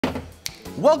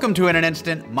Welcome to In an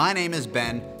Instant. My name is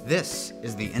Ben. This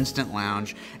is the Instant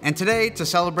Lounge. And today, to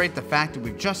celebrate the fact that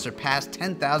we've just surpassed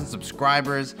 10,000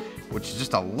 subscribers, which is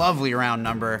just a lovely round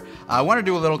number, I want to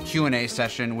do a little Q&A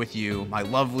session with you, my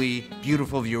lovely,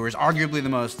 beautiful viewers, arguably the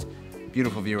most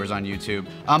beautiful viewers on YouTube.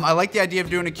 I like the idea of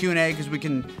doing a Q&A because we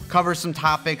can cover some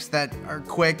topics that are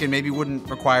quick and maybe wouldn't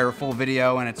require a full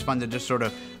video, and it's fun to just sort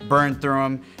of burn through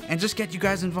them and just get you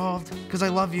guys involved because I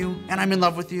love you and I'm in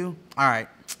love with you. All right.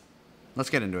 Let's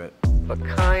get into it. The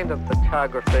kind of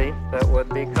photography that would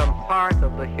become part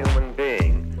of the human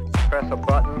being. Press a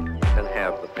button and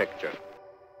have the picture.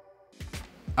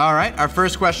 All right, our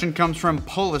first question comes from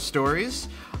Pola Stories.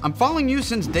 I'm following you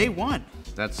since day one.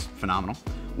 That's phenomenal.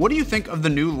 What do you think of the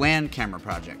new land camera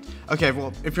project? Okay,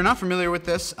 well, if you're not familiar with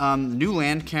this, new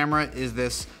land camera is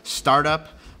this startup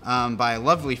by a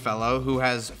lovely fellow who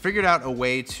has figured out a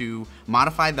way to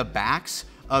modify the backs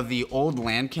of the old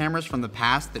land cameras from the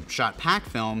past that shot pack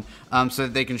film so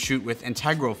that they can shoot with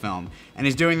integral film. And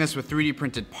he's doing this with 3D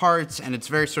printed parts, and it's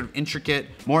very sort of intricate,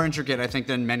 more intricate I think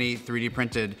than many 3D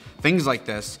printed things like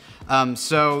this.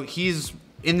 So he's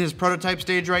in his prototype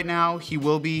stage right now. He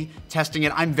will be testing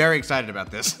it. I'm very excited about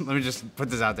this. Let me just put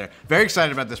this out there. Very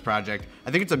excited about this project.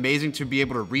 I think it's amazing to be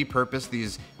able to repurpose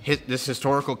this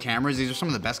historical cameras. These are some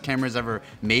of the best cameras ever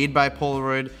made by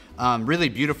Polaroid. Really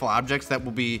beautiful objects that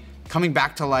will be coming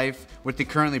back to life with the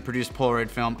currently produced Polaroid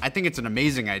film. I think it's an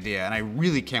amazing idea, and I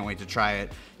really can't wait to try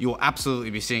it. You will absolutely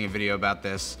be seeing a video about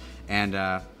this, and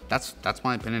that's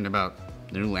my opinion about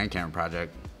the new land camera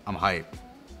project. I'm hyped.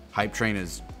 Hype train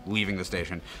is leaving the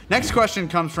station. Next question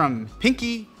comes from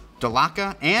Pinky,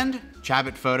 Dalaka, and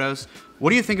Chabot Photos.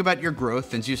 What do you think about your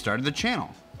growth since you started the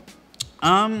channel?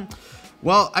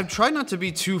 Well, I've tried not to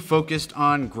be too focused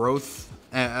on growth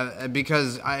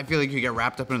because I feel like you get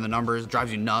wrapped up into the numbers, it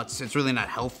drives you nuts. It's really not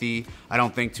healthy, I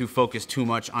don't think, to focus too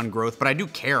much on growth, but I do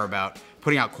care about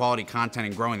putting out quality content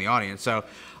and growing the audience. So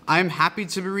I'm happy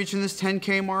to be reaching this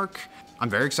 10K mark. I'm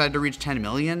very excited to reach 10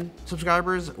 million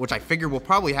subscribers, which I figure will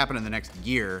probably happen in the next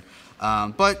year.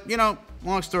 But, you know,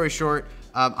 long story short,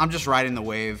 I'm just riding the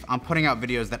wave. I'm putting out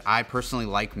videos that I personally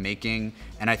like making,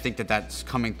 and I think that that's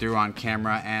coming through on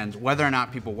camera. And whether or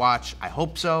not people watch, I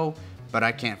hope so, but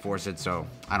I can't force it, so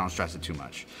I don't stress it too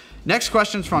much. Next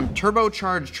question's from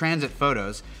Turbocharged Transit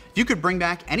Photos. If you could bring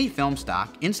back any film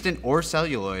stock, instant or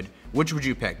celluloid, which would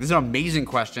you pick? This is an amazing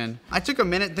question. I took a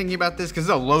minute thinking about this because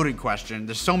it's a loaded question.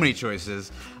 There's so many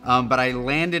choices, but I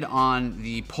landed on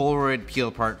the Polaroid Peel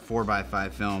Apart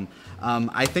 4x5 film.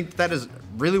 I think that is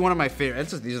really one of my favorite,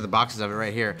 these are the boxes of it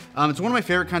right here. It's one of my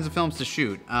favorite kinds of films to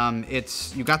shoot.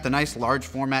 You got the nice large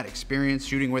format experience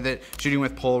shooting with it, shooting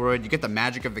with Polaroid. You get the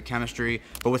magic of the chemistry,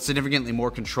 but with significantly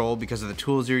more control because of the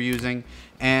tools you're using,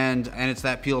 and it's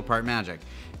that peel apart magic.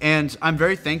 And I'm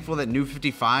very thankful that New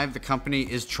 55, the company,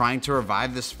 is trying to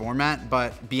revive this format,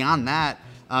 but beyond that,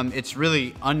 it's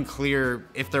really unclear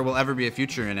if there will ever be a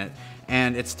future in it.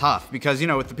 And it's tough because, you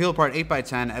know, with the Peel Apart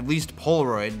 8x10, at least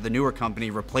Polaroid, the newer company,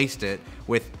 replaced it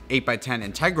with 8x10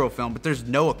 integral film, but there's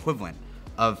no equivalent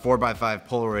of 4x5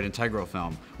 Polaroid integral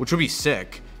film, which would be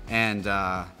sick. And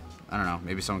I don't know,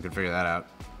 maybe someone could figure that out.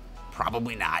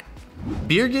 Probably not.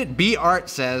 Birgit B. Art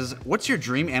says, what's your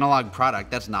dream analog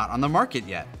product that's not on the market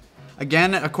yet?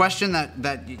 Again, a question that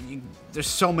there's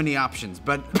so many options,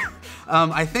 but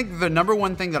I think the number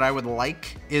one thing that I would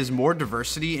like is more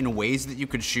diversity in ways that you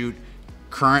could shoot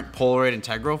current Polaroid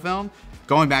integral film.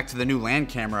 Going back to the new land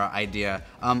camera idea,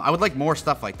 I would like more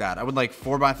stuff like that. I would like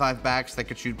 4x5 backs that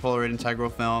could shoot Polaroid integral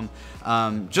film.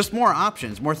 Just more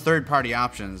options, more third-party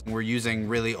options. We're using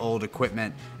really old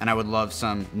equipment, and I would love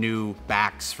some new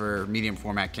backs for medium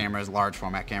format cameras, large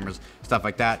format cameras, stuff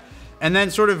like that. And then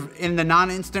sort of in the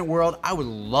non-instant world, I would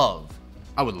love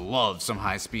some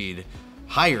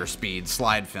higher speed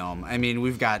slide film. I mean,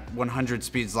 we've got 100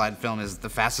 speed slide film is the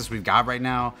fastest we've got right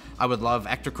now. I would love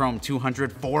Ektachrome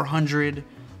 200, 400.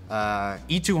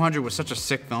 E200 was such a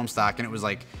sick film stock, and it was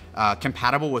like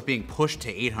compatible with being pushed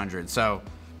to 800, so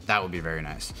that would be very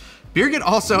nice. Birgit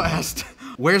also asked,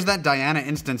 where's that Diana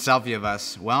instant selfie of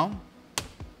us? Well,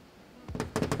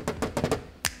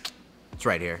 it's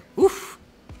right here. Oof.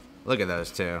 Look at those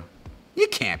two. You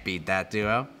can't beat that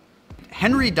duo.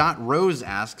 Henry.Rose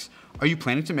asks, are you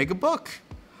planning to make a book?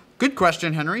 Good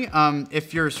question, Henry.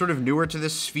 If you're sort of newer to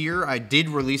this sphere, I did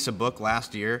release a book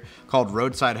last year called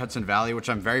Roadside Hudson Valley, which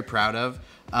I'm very proud of,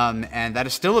 and that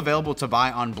is still available to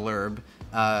buy on Blurb.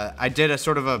 I did a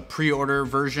sort of a pre-order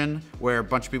version where a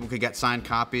bunch of people could get signed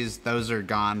copies. Those are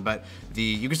gone, but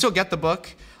you can still get the book.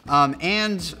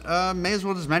 And may as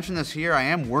well just mention this here. I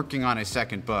am working on a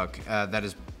second book that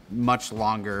is much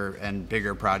longer and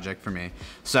bigger project for me.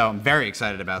 So I'm very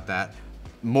excited about that.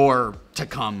 more to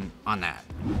come on that.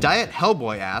 Diet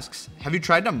Hellboy asks, have you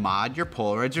tried to mod your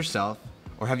Polaroids yourself,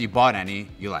 or have you bought any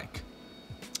you like?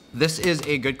 This is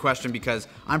a good question because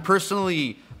I'm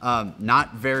personally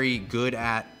not very good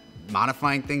at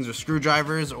modifying things with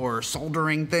screwdrivers or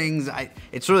soldering things.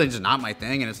 It's really just not my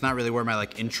thing, and it's not really where my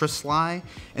interests lie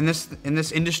in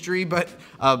this industry, but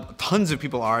tons of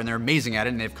people are, and they're amazing at it,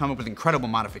 and they've come up with incredible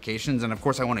modifications, and of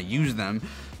course I want to use them.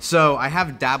 So I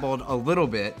have dabbled a little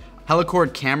bit.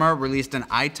 Helicord Camera released an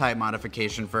I-type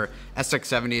modification for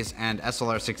SX70s and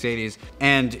SLR 680s,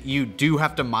 and you do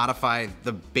have to modify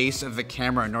the base of the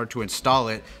camera in order to install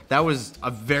it. That was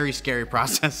a very scary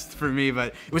process for me,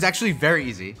 but it was actually very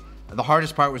easy. The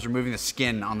hardest part was removing the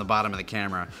skin on the bottom of the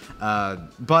camera.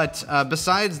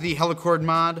 Besides the Helicord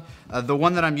mod, the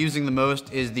one that I'm using the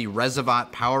most is the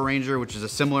Resivot Power Ranger, which is a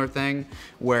similar thing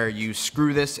where you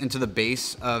screw this into the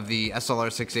base of the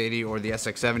SLR 680 or the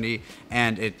SX70,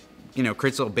 and it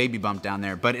creates a little baby bump down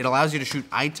there. But it allows you to shoot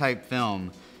I-type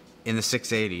film in the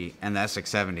 680 and the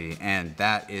SX70, and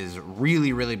that is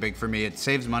really, really big for me. It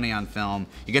saves money on film.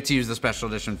 You get to use the special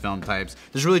edition film types.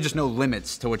 There's really just no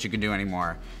limits to what you can do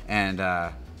anymore, and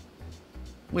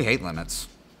we hate limits.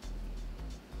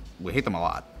 We hate them a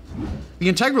lot. The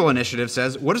Integral Initiative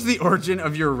says, what is the origin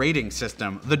of your rating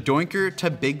system? The Doinker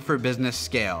to Big for Business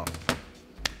scale.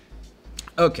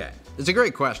 Okay, it's a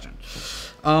great question.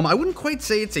 I wouldn't quite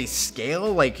say it's a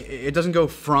scale, it doesn't go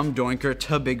from Doinker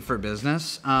to Big for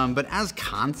Business, but as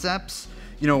concepts,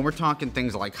 when we're talking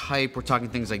things like hype, we're talking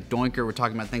things like Doinker, we're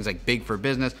talking about things like Big for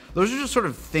Business, those are just sort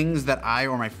of things that I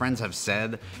or my friends have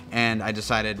said, and I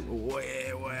decided,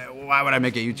 why would I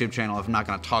make a YouTube channel if I'm not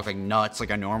gonna talk like nuts like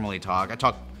I normally talk? I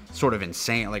talk sort of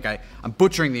insane. I'm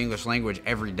butchering the English language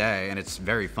every day, and it's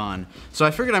very fun. So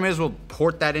I figured I may as well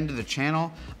port that into the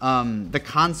channel. The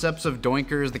concepts of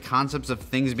doinkers, the concepts of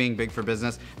things being big for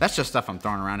business, that's just stuff I'm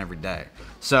throwing around every day.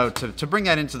 So to bring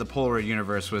that into the Polaroid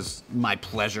universe was my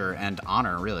pleasure and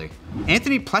honor, really.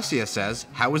 Anthony Plessia says,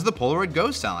 how is the Polaroid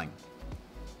Go selling?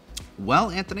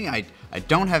 Well, Anthony, I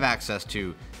don't have access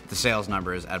to the sales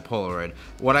numbers at Polaroid.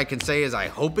 What I can say is I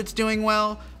hope it's doing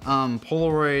well.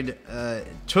 Polaroid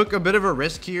took a bit of a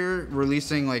risk here,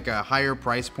 releasing a higher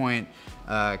price point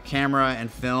camera and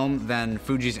film than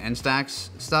Fuji's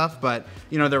Instax stuff, but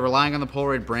they're relying on the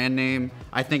Polaroid brand name.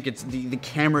 I think it's the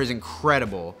camera is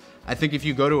incredible. I think if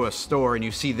you go to a store and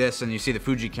you see this and you see the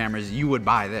Fuji cameras, you would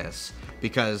buy this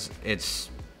because it's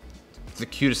the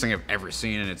cutest thing I've ever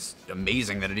seen, and it's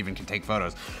amazing that it even can take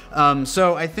photos.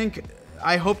 So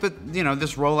I hope that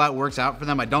this rollout works out for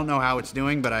them. I don't know how it's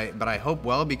doing, but I hope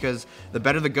well, because the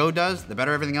better the Go does, the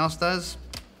better everything else does.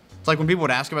 It's like when people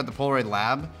would ask about the Polaroid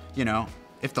Lab,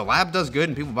 if the Lab does good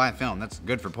and people buy film, that's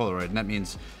good for Polaroid, and that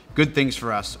means good things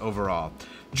for us overall.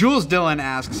 Jules Dillon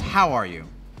asks, how are you?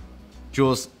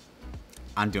 Jules,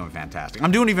 I'm doing fantastic.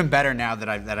 I'm doing even better now that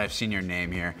I've seen your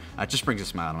name here. It just brings a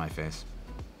smile to my face.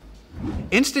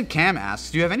 Instant Cam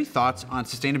asks, do you have any thoughts on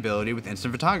sustainability with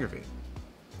instant photography?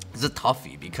 This is a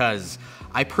toughie because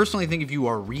I personally think if you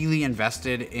are really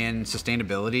invested in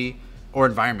sustainability or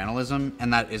environmentalism,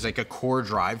 and that is a core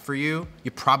drive for you,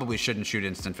 you probably shouldn't shoot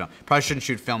instant film. Probably shouldn't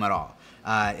shoot film at all.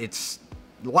 It's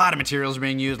a lot of materials are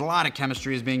being used, a lot of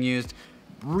chemistry is being used,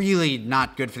 really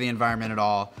not good for the environment at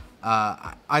all.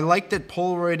 I like that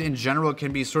Polaroid in general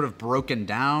can be sort of broken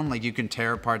down, you can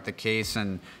tear apart the case,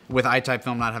 and with I-type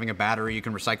film not having a battery, you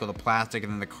can recycle the plastic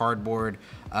and then the cardboard.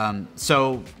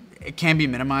 So it can be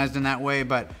minimized in that way,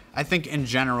 but I think in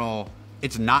general,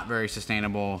 it's not very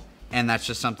sustainable, and that's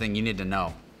just something you need to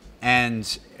know. And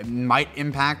it might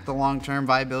impact the long-term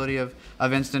viability of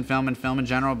instant film and film in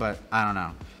general, but I don't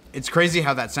know. It's crazy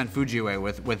how that sent Fuji away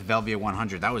with Velvia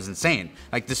 100. That was insane.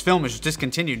 This film is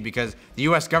discontinued because the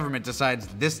US government decides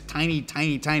this tiny,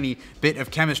 tiny, tiny bit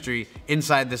of chemistry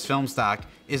inside this film stock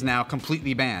is now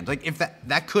completely banned. If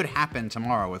that could happen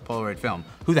tomorrow with Polaroid film,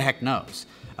 who the heck knows?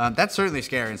 That's certainly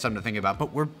scary and something to think about,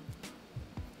 but we're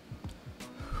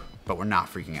not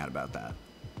freaking out about that.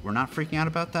 We're not freaking out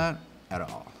about that at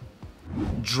all.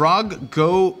 Drog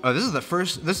Go. Oh, this is the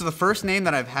first name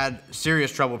that I've had serious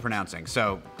trouble pronouncing,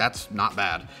 so that's not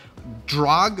bad.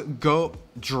 Drog Go.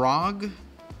 Drogco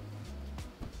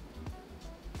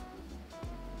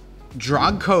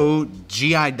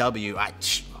GIW.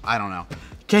 I don't know.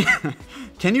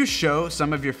 Can you show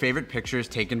some of your favorite pictures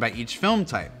taken by each film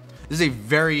type? This is a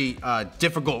very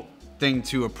difficult thing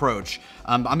to approach.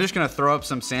 I'm just gonna throw up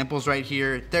some samples right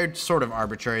here. They're sort of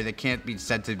arbitrary. They can't be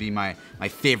said to be my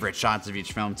favorite shots of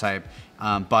each film type,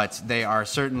 but they are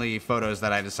certainly photos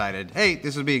that I decided, hey,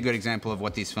 this would be a good example of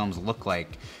what these films look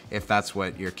like, if that's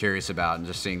what you're curious about, and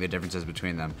just seeing the differences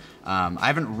between them. I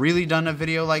haven't really done a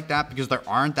video like that because there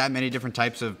aren't that many different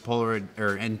types of Polaroid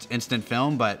or instant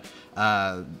film, but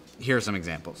here are some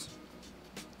examples.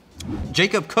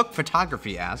 Jacob Cook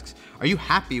Photography asks, are you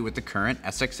happy with the current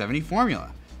SX70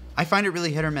 formula? I find it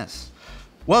really hit or miss.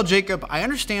 Well, Jacob, I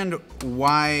understand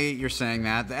why you're saying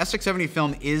that. The SX70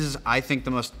 film is, I think,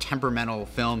 the most temperamental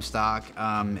film stock.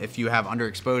 If you have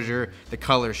underexposure, the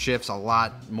color shifts a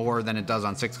lot more than it does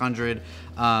on 600.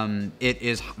 It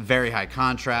is very high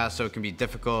contrast, so it can be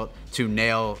difficult to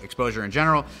nail exposure in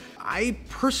general. I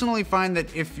personally find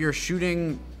that if you're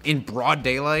shooting in broad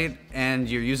daylight and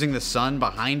you're using the sun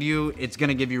behind you, it's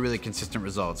gonna give you really consistent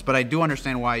results. But I do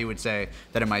understand why you would say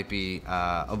that it might be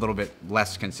a little bit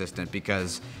less consistent,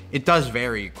 because it does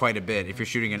vary quite a bit if you're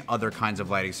shooting in other kinds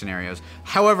of lighting scenarios.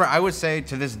 However, I would say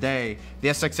to this day, the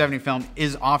SX70 film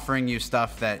is offering you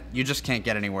stuff that you just can't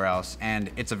get anywhere else, and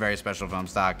it's a very special film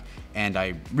stock, and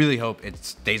I really hope it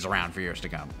stays around for years to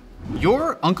come.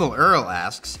 Your Uncle Earl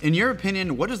asks, in your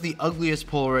opinion, what is the ugliest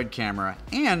Polaroid camera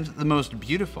and the most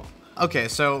beautiful? Okay,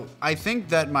 so I think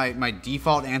that my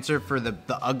default answer for the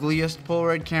ugliest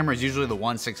Polaroid camera is usually the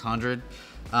 1-600,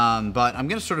 but I'm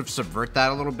gonna sort of subvert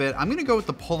that a little bit. I'm gonna go with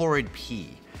the Polaroid P.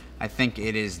 I think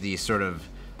it is the sort of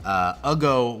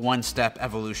Uggo one-step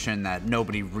evolution that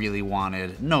nobody really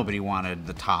wanted. Nobody wanted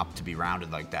the top to be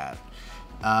rounded like that.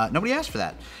 Nobody asked for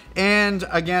that. And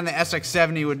again, the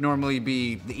SX70 would normally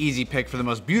be the easy pick for the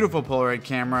most beautiful Polaroid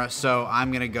camera, so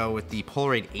I'm gonna go with the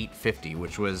Polaroid 850,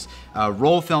 which was a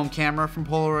roll film camera from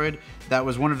Polaroid. That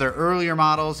was one of their earlier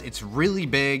models. It's really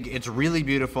big, it's really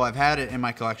beautiful. I've had it in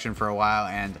my collection for a while,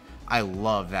 and I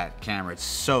love that camera. It's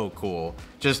so cool.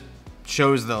 Just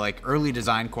shows the like early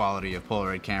design quality of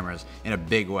Polaroid cameras in a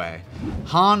big way.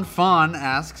 Han Fawn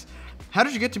asks, how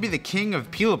did you get to be the king of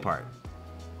peel apart?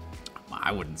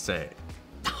 I wouldn't say it.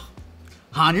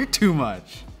 Han, you're too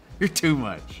much. You're too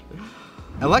much.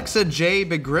 Alexa J.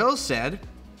 Begrill said,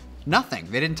 nothing.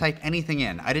 They didn't type anything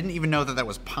in. I didn't even know that that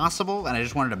was possible, and I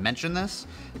just wanted to mention this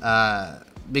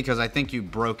because I think you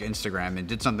broke Instagram and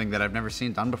did something that I've never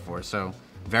seen done before, so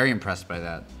very impressed by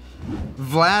that.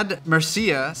 Vlad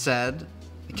Mercia said,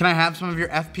 can I have some of your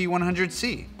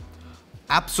FP100C?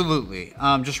 Absolutely.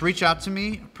 Just reach out to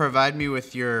me, provide me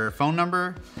with your phone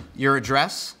number, your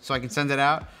address so I can send it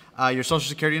out, your social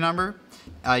security number,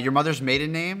 your mother's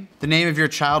maiden name, the name of your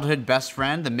childhood best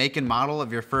friend, the make and model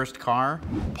of your first car.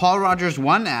 Paul Rogers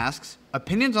 1 asks,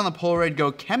 opinions on the Polaroid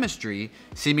Go chemistry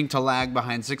seeming to lag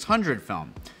behind 600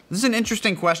 film. This is an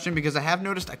interesting question because I have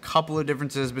noticed a couple of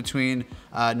differences between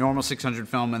normal 600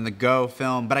 film and the Go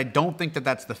film, but I don't think that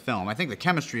that's the film. I think the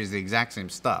chemistry is the exact same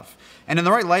stuff. And in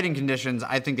the right lighting conditions,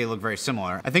 I think they look very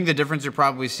similar. I think the difference you're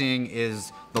probably seeing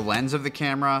is the lens of the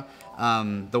camera,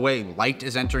 the way light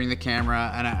is entering the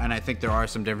camera, and I think there are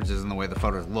some differences in the way the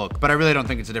photos look, but I really don't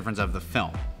think it's a difference of the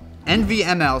film.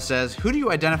 NVML says, who do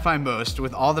you identify most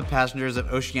with all the passengers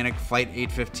of Oceanic Flight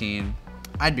 815?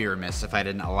 I'd be remiss if I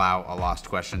didn't allow a lost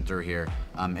question through here.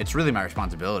 It's really my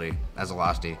responsibility as a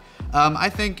lostie. I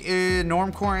think a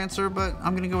normcore answer, but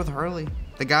I'm gonna go with Hurley.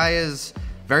 The guy is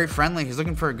very friendly. He's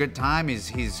looking for a good time.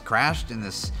 He's crashed in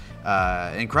this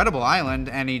incredible island,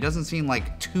 and he doesn't seem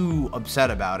like too upset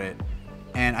about it.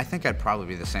 And I think I'd probably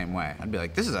be the same way. I'd be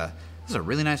like, this is a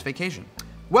really nice vacation.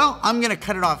 Well, I'm gonna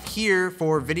cut it off here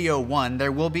for video 1.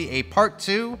 There will be a part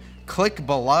 2. Click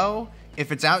below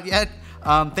if it's out yet.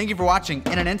 Thank you for watching.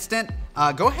 In an instant,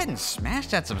 go ahead and smash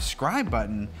that subscribe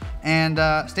button,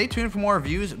 and stay tuned for more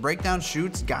reviews, breakdowns,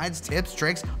 shoots, guides, tips,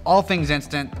 tricks, all things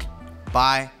instant.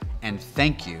 Bye, and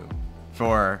thank you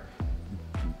for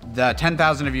the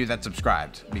 10,000 of you that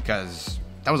subscribed, because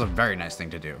that was a very nice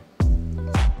thing to do.